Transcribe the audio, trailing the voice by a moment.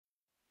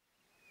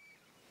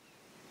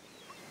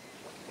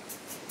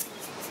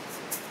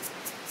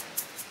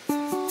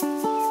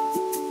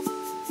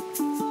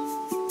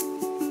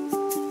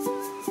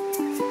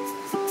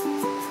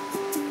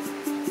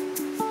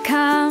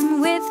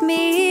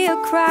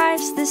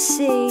across the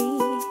sea.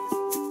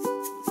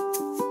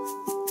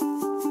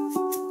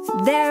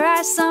 There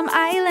are some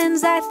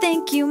islands I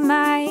think you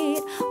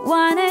might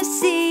wanna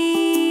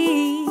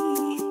see.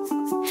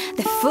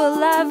 They're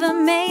full of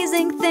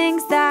amazing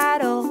things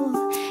that'll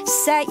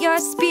set your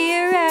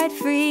spirit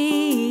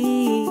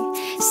free.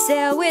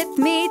 Sail with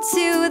me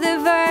to the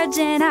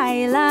Virgin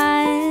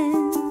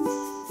Islands.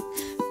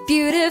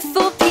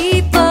 Beautiful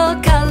people,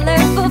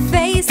 colorful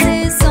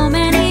faces, so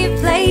many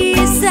places